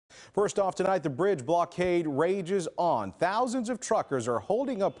First off tonight, the bridge blockade rages on. Thousands of truckers are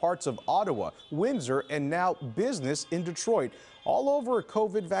holding up parts of Ottawa, Windsor, and now business in Detroit, all over a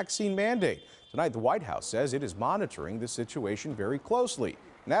COVID vaccine mandate. Tonight, the White House says it is monitoring the situation very closely.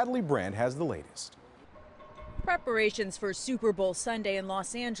 Natalie Brand has the latest. Preparations for Super Bowl Sunday in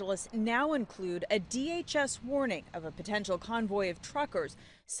Los Angeles now include a DHS warning of a potential convoy of truckers,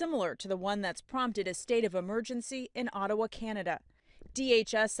 similar to the one that's prompted a state of emergency in Ottawa, Canada.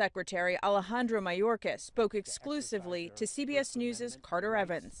 DHS Secretary Alejandro Mayorkas spoke exclusively to CBS News' Carter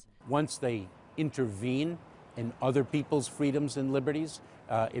Evans. Once they intervene in other people's freedoms and liberties,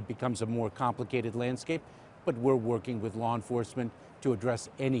 it becomes a more complicated landscape, but we're working with law enforcement to address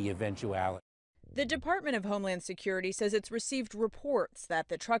any eventuality. The Department of Homeland Security says it's received reports that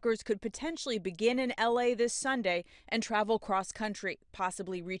the truckers could potentially begin in LA this Sunday and travel cross-country,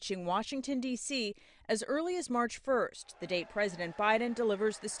 possibly reaching Washington, D.C. as early as March 1st, the date President Biden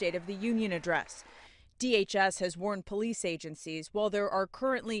delivers the State of the Union address. DHS has warned police agencies while there are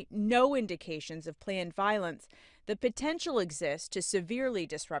currently no indications of planned violence, the potential exists to severely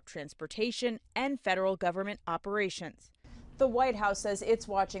disrupt transportation and federal government operations. The White House says it's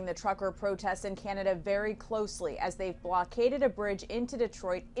watching the trucker protests in Canada very closely as they've blockaded a bridge into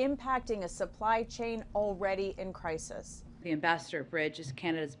Detroit, impacting a supply chain already in crisis. The Ambassador Bridge is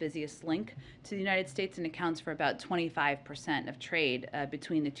Canada's busiest link to the United States and accounts for about 25% of trade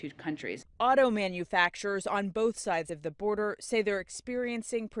between the two countries. Auto manufacturers on both sides of the border say they're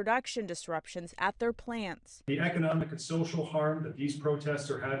experiencing production disruptions at their plants. The economic and social harm that these protests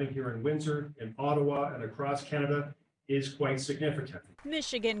are having here in Windsor, in Ottawa, and across Canada is quite significant.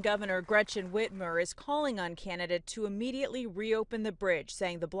 Michigan Governor Gretchen Whitmer is calling on Canada to immediately reopen the bridge,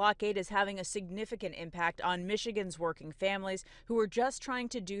 saying the blockade is having a significant impact on Michigan's working families who are just trying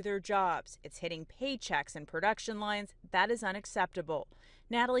to do their jobs. It's hitting paychecks and production lines. That is unacceptable.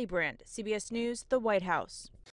 Natalie Brand, CBS News, the White House.